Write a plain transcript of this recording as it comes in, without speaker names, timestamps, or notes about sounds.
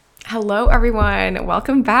Hello, everyone.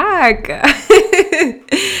 Welcome back.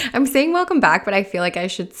 I'm saying welcome back, but I feel like I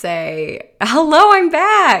should say, hello, I'm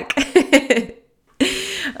back.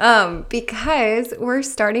 Because we're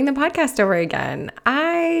starting the podcast over again.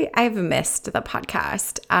 I've missed the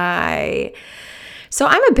podcast. So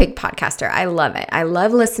I'm a big podcaster. I love it. I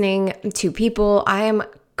love listening to people. I am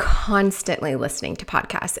constantly listening to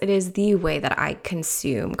podcasts. It is the way that I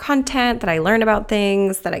consume content, that I learn about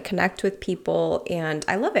things, that I connect with people, and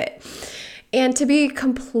I love it. And to be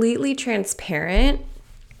completely transparent,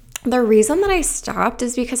 the reason that I stopped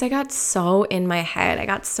is because I got so in my head. I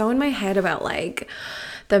got so in my head about like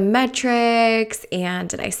the metrics and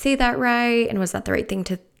did I say that right? And was that the right thing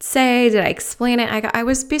to say? Did I explain it? I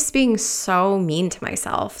was just being so mean to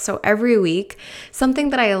myself. So every week, something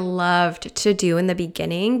that I loved to do in the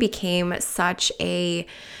beginning became such a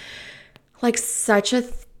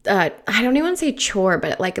I don't even want to say chore,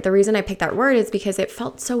 but like the reason I picked that word is because it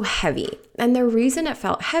felt so heavy. And the reason it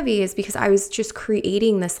felt heavy is because I was just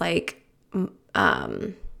creating this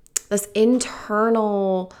this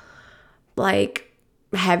internal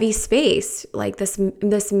heavy space, like this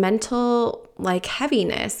mental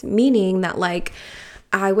heaviness, meaning that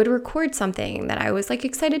I would record something that I was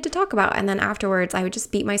excited to talk about, and then afterwards I would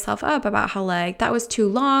just beat myself up about how that was too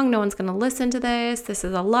long, no one's going to listen to this is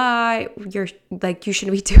a lie, you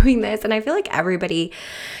shouldn't be doing this. And I feel like everybody,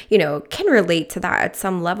 can relate to that at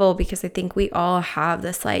some level, because I think we all have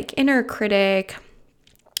this inner critic,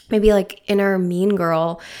 maybe inner mean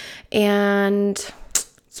girl. And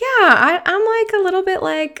yeah, I'm a little bit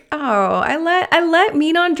I let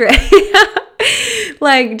mean Andrea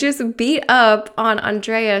just beat up on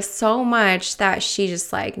Andrea so much that she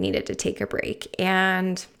just needed to take a break.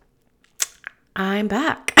 And I'm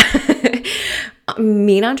back.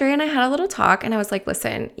 Mean Andrea and I had a little talk, and I was like,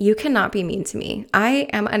 listen, you cannot be mean to me. I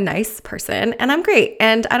am a nice person and I'm great.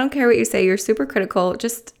 And I don't care what you say. You're super critical.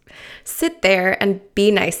 Just sit there and be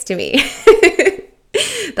nice to me.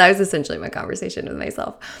 That was essentially my conversation with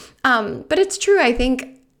myself. But it's true. I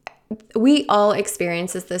think we all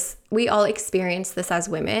experience this. We all experience this as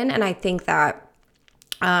women. And I think that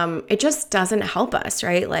it just doesn't help us,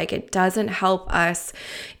 right? It doesn't help us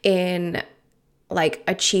in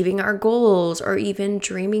achieving our goals, or even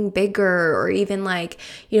dreaming bigger, or even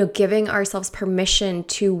giving ourselves permission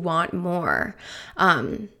to want more.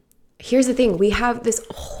 Here's the thing. We have this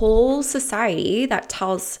whole society that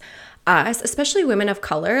tells us, especially women of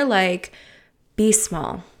color, be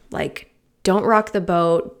small, don't rock the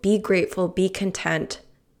boat, be grateful, be content,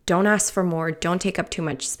 don't ask for more, don't take up too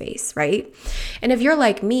much space, right? And if you're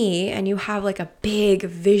like me and you have a big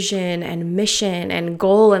vision and mission and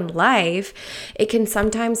goal in life, it can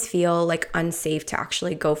sometimes feel unsafe to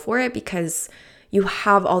actually go for it, because you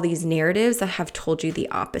have all these narratives that have told you the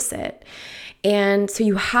opposite. And so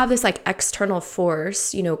you have this external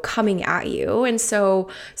force, coming at you. And so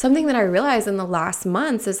something that I realized in the last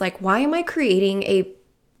months is why am I creating a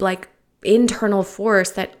internal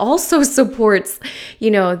force that also supports,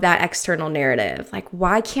 that external narrative?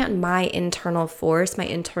 Why can't my internal force, my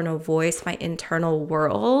internal voice, my internal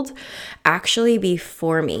world actually be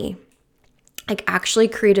for me? Actually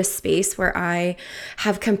create a space where I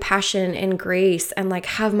have compassion and grace, and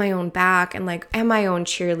have my own back, and am my own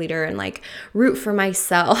cheerleader, and root for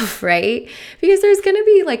myself, right? Because there's going to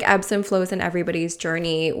be ebbs and flows in everybody's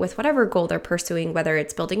journey with whatever goal they're pursuing, whether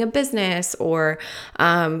it's building a business or,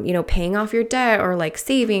 paying off your debt, or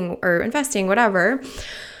saving or investing, whatever.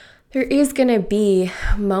 There is going to be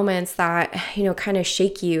moments that, kind of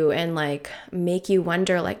shake you and make you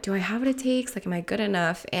wonder, do I have what it takes? Am I good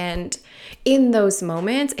enough? And in those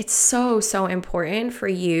moments, it's so, so important for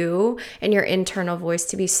you and your internal voice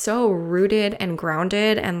to be so rooted and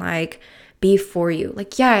grounded and be for you.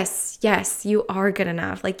 Yes, you are good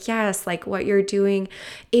enough. Yes, what you're doing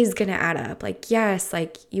is going to add up. Yes,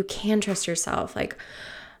 you can trust yourself.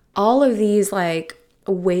 All of these,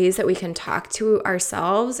 ways that we can talk to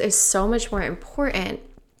ourselves is so much more important,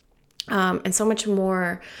 and so much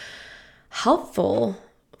more helpful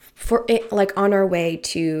for it, on our way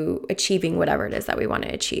to achieving whatever it is that we want to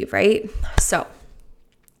achieve, right? So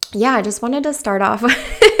yeah, I just wanted to start off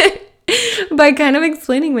by kind of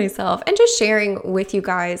explaining myself and just sharing with you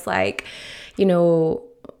guys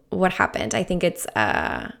what happened. I think it's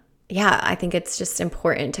I think it's just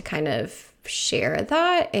important to kind of share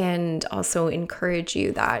that, and also encourage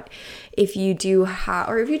you that if you do have,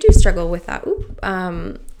 or if you do struggle with that,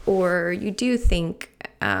 or you do think,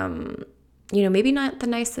 maybe not the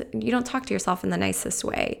nicest, you don't talk to yourself in the nicest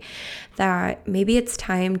way, that maybe it's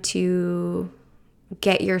time to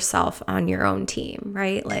get yourself on your own team,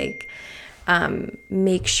 right?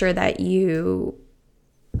 Make sure that you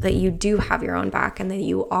that you do have your own back and that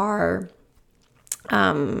you are,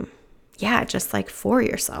 just like for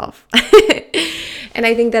yourself. And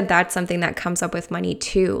I think that that's something that comes up with money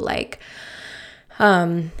too. Like,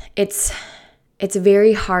 it's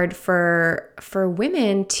very hard for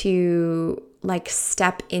women to like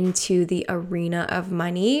step into the arena of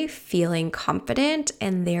money feeling confident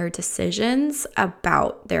in their decisions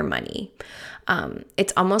about their money.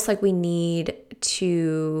 It's almost like we need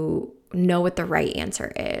to know what the right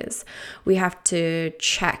answer is. We have to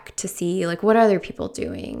check to see like what are other people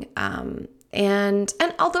doing. And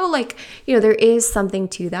although like, you know, there is something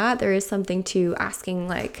to that, there is something to asking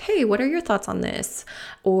like, hey, what are your thoughts on this?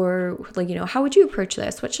 Or like, you know, how would you approach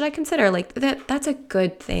this? What should I consider? Like that's a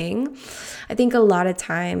good thing. I think a lot of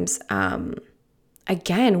times,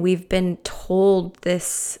 again, we've been told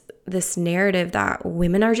this narrative that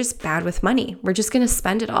women are just bad with money. We're just going to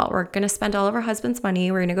spend it all. We're going to spend all of our husband's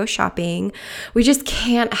money. We're going to go shopping. We just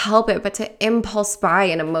can't help it but to impulse buy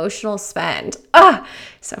an emotional spend.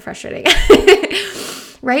 So frustrating.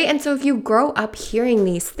 Right? And so if you grow up hearing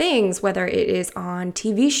these things, whether it is on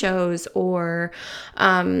TV shows or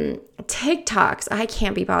TikToks, I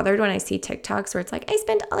can't be bothered when I see TikToks where it's like, I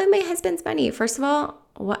spent all of my husband's money. First of all,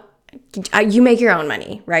 what? You make your own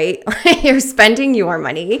money, right? You're spending your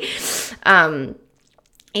money.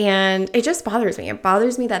 And it just bothers me. It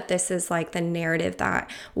bothers me that this is like the narrative that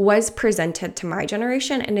was presented to my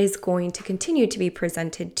generation and is going to continue to be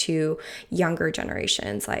presented to younger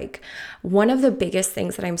generations. Like one of the biggest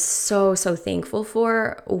things that I'm so thankful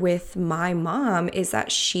for with my mom is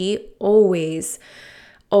that she always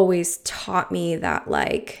taught me that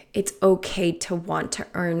like it's okay to want to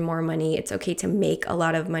earn more money. It's okay to make a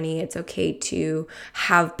lot of money. It's okay to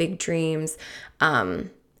have big dreams.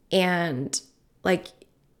 And like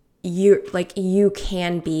you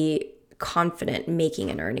can be confident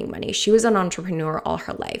making and earning money. She was an entrepreneur all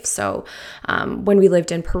her life. So when we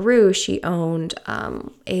lived in Peru, she owned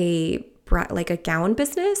a gown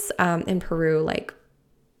business in Peru. Like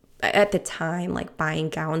at the time, like buying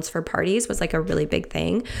gowns for parties was like a really big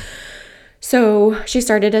thing. So she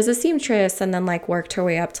started as a seamstress and then like worked her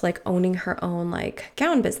way up to like owning her own like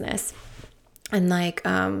gown business. And like,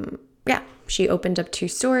 she opened up 2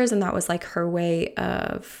 stores and that was like her way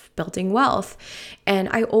of building wealth. And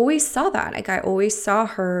I always saw that. Like I always saw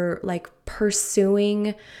her like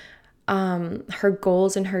pursuing her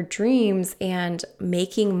goals and her dreams and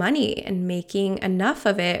making money and making enough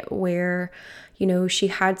of it where, you know, she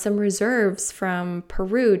had some reserves from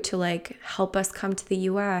Peru to like help us come to the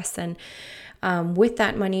US. And with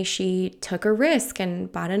that money, she took a risk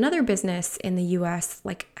and bought another business in the US,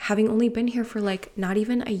 like having only been here for like not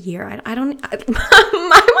even a year. My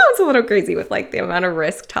mom's a little crazy with like the amount of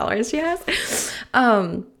risk tolerance she has.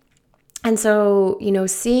 And so, you know,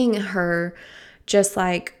 seeing her just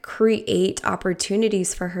like create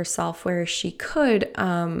opportunities for herself where she could,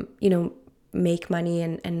 make money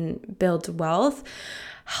and build wealth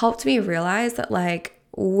helped me realize that like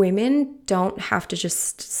women don't have to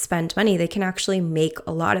just spend money. They can actually make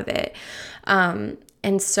a lot of it.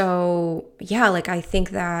 And so, like I think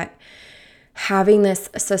that having this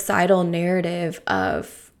societal narrative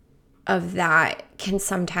of that can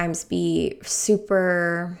sometimes be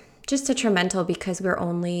super just detrimental because we're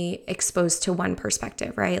only exposed to one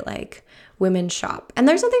perspective, right? Like women shop. And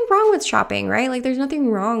there's nothing wrong with shopping, right? Like there's nothing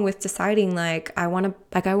wrong with deciding like I want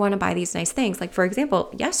to buy these nice things. Like for example,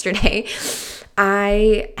 yesterday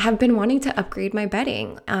I have been wanting to upgrade my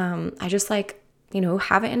bedding. I just like,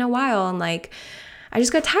 haven't in a while and like I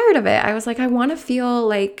just got tired of it. I was like I want to feel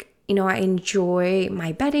like I enjoy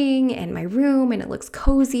my bedding and my room and it looks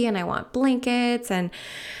cozy and I want blankets and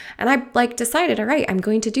I like decided, all right, I'm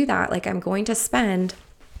going to do that. Like I'm going to spend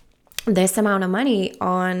this amount of money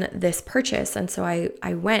on this purchase. And so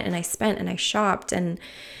I went and I spent and I shopped and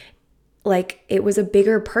like it was a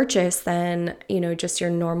bigger purchase than, just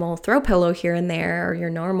your normal throw pillow here and there or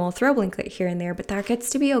your normal throw blanket here and there. But that gets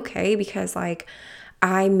to be okay because like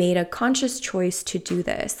I made a conscious choice to do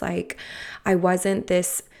this. Like I wasn't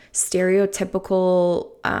this stereotypical,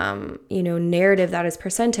 narrative that is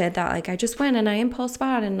presented that like I just went and I impulse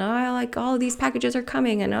bought and I like all of these packages are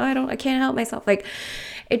coming and I can't help myself. Like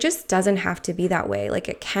it just doesn't have to be that way. Like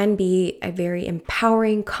it can be a very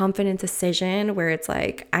empowering, confident decision where it's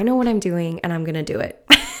like, I know what I'm doing and I'm going to do it.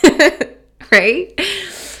 Right?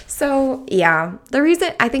 So yeah, the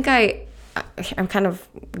reason I think I'm kind of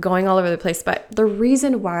going all over the place, but the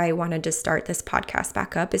reason why I wanted to start this podcast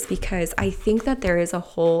back up is because I think that there is a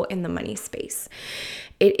hole in the money space.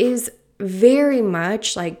 It is very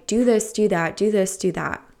much like do this, do that, do this, do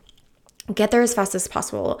that. Get there as fast as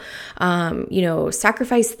possible.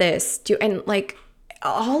 Sacrifice this, and like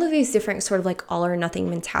all of these different sort of like all or nothing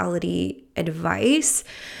mentality advice.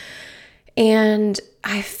 And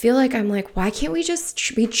I feel like I'm like, why can't we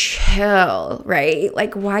just be chill, right?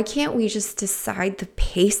 Like, why can't we just decide the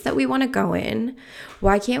pace that we want to go in?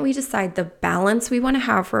 Why can't we decide the balance we want to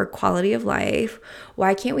have for our quality of life?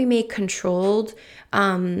 Why can't we make controlled,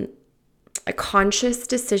 conscious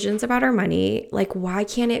decisions about our money? Like, why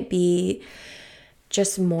can't it be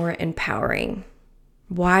just more empowering?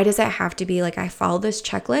 Why does it have to be like, I follow this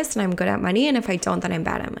checklist and I'm good at money, and if I don't, then I'm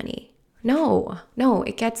bad at money? No,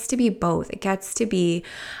 it gets to be both. It gets to be,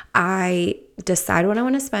 I decide what I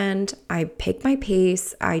want to spend, I pick my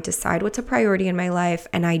pace, I decide what's a priority in my life,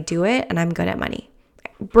 and I do it, and I'm good at money.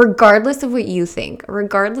 Regardless of what you think,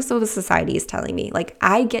 regardless of what society is telling me, like,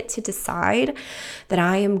 I get to decide that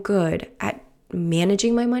I am good at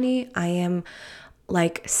managing my money. I am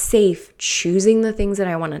like safe choosing the things that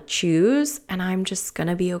I want to choose, and I'm just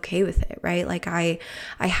gonna be okay with it, right? Like, I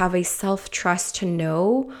have a self-trust to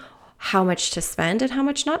know how much to spend and how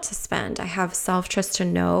much not to spend. I have self-trust to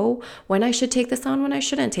know when I should take this on, when I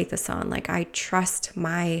shouldn't take this on. Like, I trust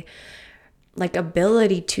my like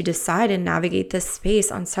ability to decide and navigate this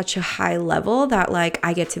space on such a high level that like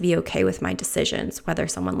I get to be okay with my decisions, whether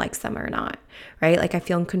someone likes them or not, right? Like, I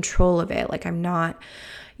feel in control of it. Like, I'm not,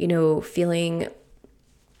 feeling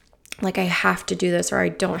like I have to do this or I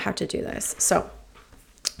don't have to do this. So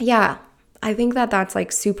yeah, I think that that's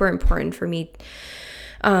like super important for me.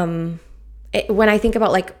 When I think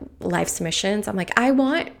about like life's missions, I'm like, I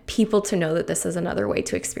want people to know that this is another way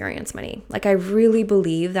to experience money. Like, I really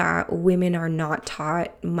believe that women are not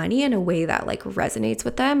taught money in a way that like resonates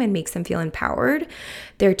with them and makes them feel empowered.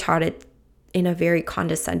 They're taught it in a very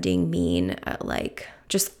condescending, mean, like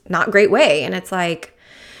just not great way. And it's like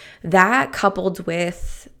that coupled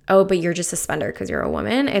with, oh, but you're just a spender because you're a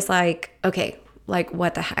woman, is like, okay, like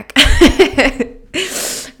what the heck?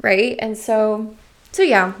 Right? And so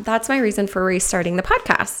yeah, that's my reason for restarting the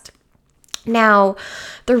podcast. Now,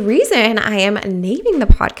 the reason I am naming the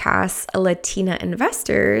podcast Latina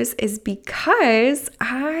Investors is because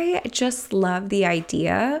I just love the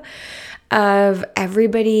idea of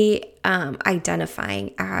everybody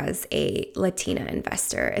identifying as a Latina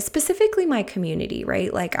investor, specifically my community,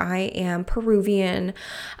 right? Like, I am Peruvian.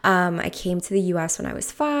 I came to the US when I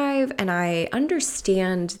was 5, and I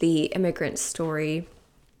understand the immigrant story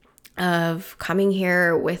of coming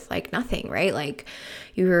here with like nothing, right? Like,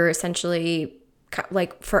 you were essentially,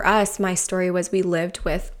 like, for us, my story was we lived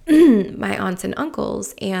with my aunts and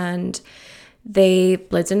uncles, and they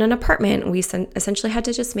lived in an apartment. We essentially had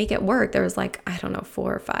to just make it work. There was like, I don't know,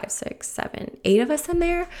 4, 5, 6, 7, 8 of us in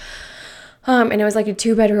there. And it was like a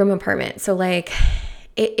 2-bedroom apartment. So like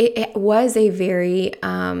it was a very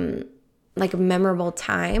like memorable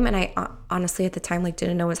time. And I honestly at the time like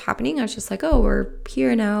didn't know what was happening. I was just like, oh, we're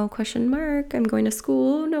here now, ? I'm going to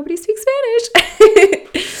school. Nobody speaks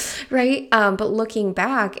Spanish. Right? But looking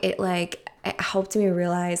back, it helped me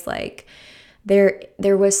realize like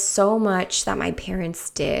there was so much that my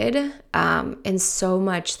parents did, and so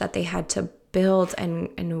much that they had to build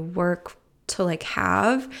and work to like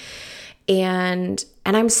have. And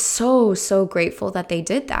I'm so grateful that they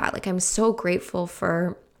did that. Like, I'm so grateful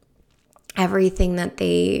for everything that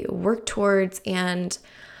they worked towards. And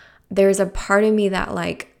there's a part of me that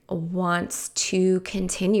like wants to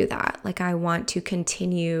continue that. Like, I want to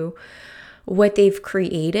continue what they've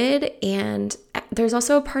created. And there's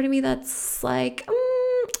also a part of me that's like,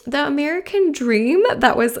 the American dream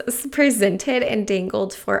that was presented and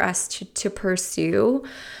dangled for us to pursue.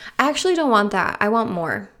 I actually don't want that. I want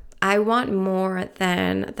more. I want more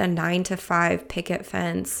than the 9-to-5 picket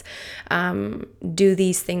fence, do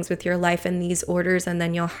these things with your life in these orders, and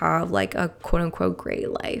then you'll have like a quote unquote great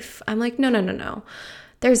life. I'm like, no.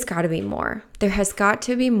 There's got to be more. There has got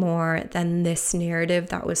to be more than this narrative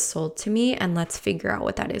that was sold to me, and let's figure out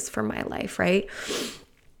what that is for my life, right?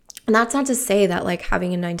 And that's not to say that like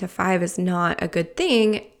having a 9-to-5 is not a good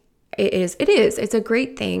thing. It is. It's a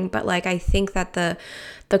great thing. But like, I think that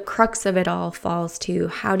the crux of it all falls to,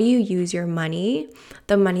 how do you use your money,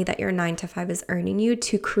 the money that your 9-to-5 is earning you,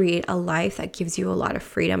 to create a life that gives you a lot of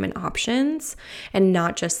freedom and options, and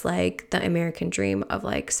not just like the American dream of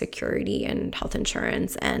like security and health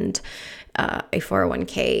insurance and a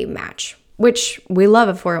 401k match, which we love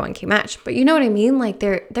a 401k match, but you know what I mean? Like,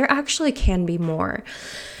 there actually can be more.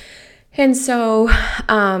 And so,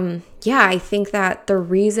 yeah, I think that the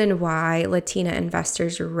reason why Latina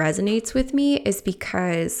Investors resonates with me is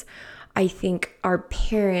because I think our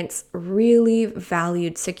parents really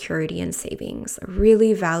valued security and savings,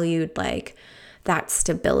 really valued like that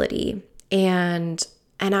stability. And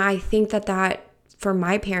I think that for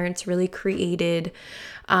my parents really created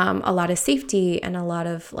a lot of safety and a lot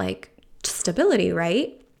of like stability,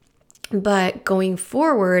 right? But going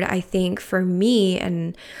forward, I think for me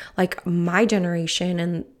and like my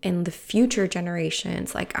generation and the future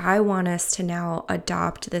generations, like I want us to now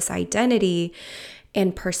adopt this identity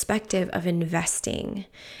and perspective of investing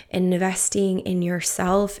in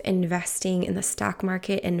yourself, investing in the stock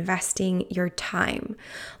market, investing your time.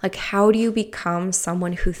 Like, how do you become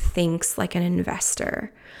someone who thinks like an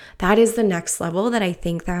investor? That is the next level that I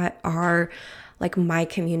think that like my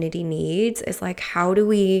community needs, is like, how do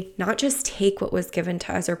we not just take what was given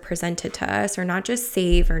to us or presented to us, or not just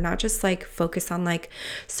save, or not just like focus on like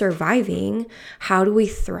surviving? How do we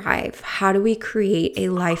thrive? How do we create a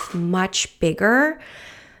life much bigger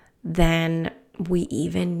than we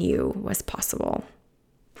even knew was possible?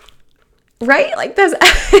 Right? Like that's,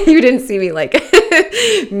 you didn't see me like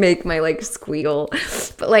make my like squeal,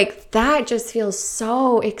 but like that just feels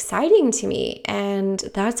so exciting to me. And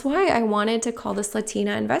that's why I wanted to call this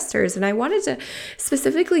Latina Investors. And I wanted to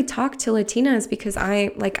specifically talk to Latinas because I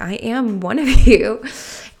am one of you.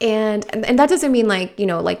 And that doesn't mean like,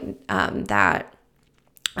 that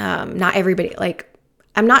not everybody, like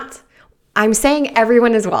I'm saying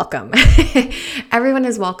everyone is welcome. Everyone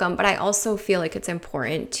is welcome. But I also feel like it's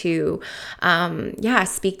important to,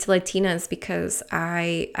 speak to Latinas because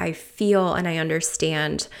I feel and I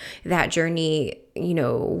understand that journey,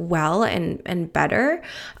 well and better.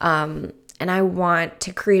 And I want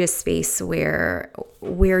to create a space where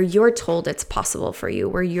you're told it's possible for you,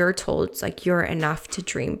 where you're told like you're enough to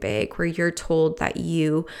dream big, where you're told that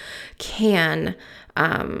you can,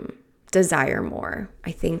 desire more.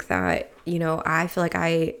 I think that, I feel like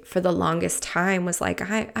I, for the longest time was like,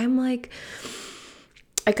 I'm like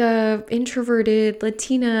a introverted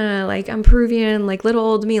Latina, like I'm Peruvian, like little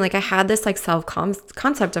old me. Like I had this like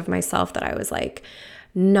concept of myself that I was like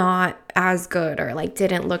not as good, or like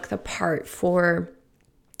didn't look the part for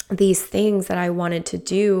these things that I wanted to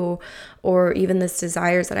do, or even this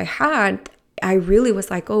desires that I had. I really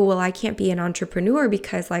was like, oh, well, I can't be an entrepreneur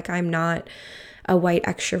because like I'm not a white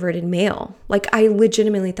extroverted male. Like I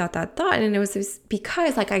legitimately thought, and it was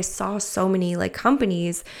because like I saw so many like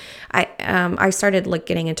companies. I started like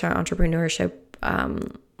getting into entrepreneurship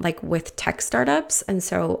like with tech startups, and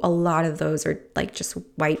so a lot of those are like just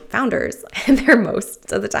white founders, and they're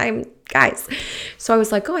most of the time guys. So I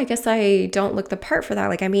was like, oh, I guess I don't look the part for that.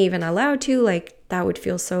 Like I'm even allowed to, like that would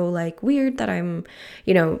feel so like weird that I'm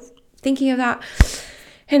thinking of that.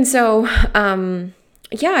 And so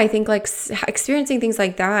I think like experiencing things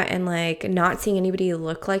like that and like not seeing anybody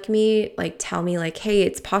look like me, like tell me like, hey,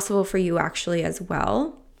 it's possible for you actually as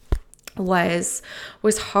well, was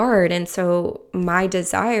hard. And so my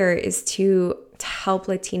desire is to help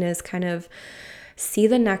Latinas kind of see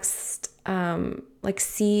the next,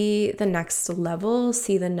 see the next level,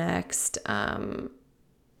 see the next,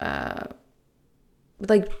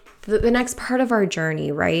 the next part of our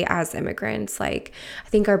journey, right? As immigrants, like I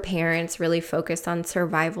think our parents really focused on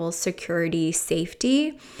survival, security,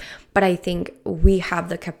 safety, but I think we have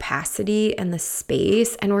the capacity and the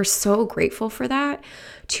space, and we're so grateful for that,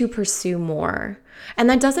 to pursue more. And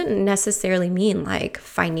that doesn't necessarily mean like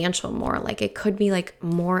financial more, like it could be like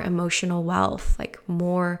more emotional wealth, like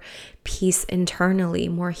more peace internally,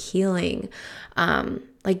 more healing.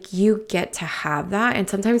 Like you get to have that. And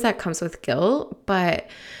sometimes that comes with guilt, but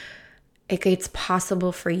it's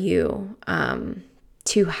possible for you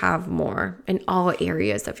to have more in all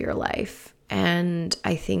areas of your life. And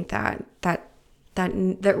I think that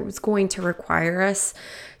was going to require us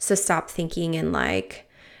to stop thinking in like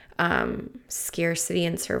scarcity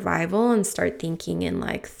and survival, and start thinking in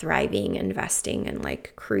like thriving, investing, and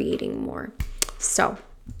like creating more. So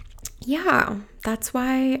yeah, that's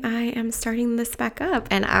why I am starting this back up,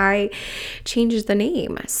 and I changed the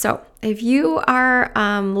name. So if you are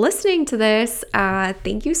listening to this,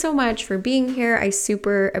 thank you so much for being here. I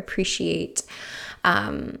super appreciate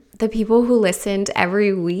the people who listened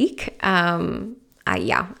every week.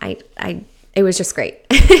 It was just great.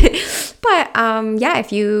 But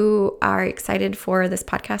if you are excited for this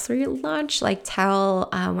podcast relaunch, like tell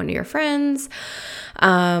one of your friends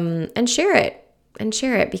and share it.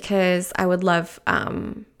 Because I would love,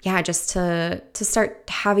 just to start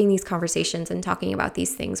having these conversations and talking about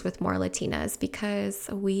these things with more Latinas, because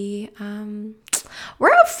we're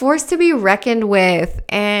a force to be reckoned with,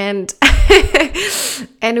 and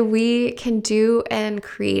and we can do and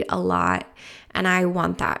create a lot. And I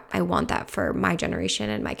want that for my generation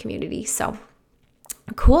and my community. So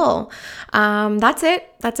cool. That's it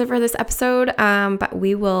for this episode. But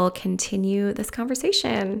we will continue this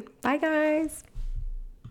conversation. Bye, guys.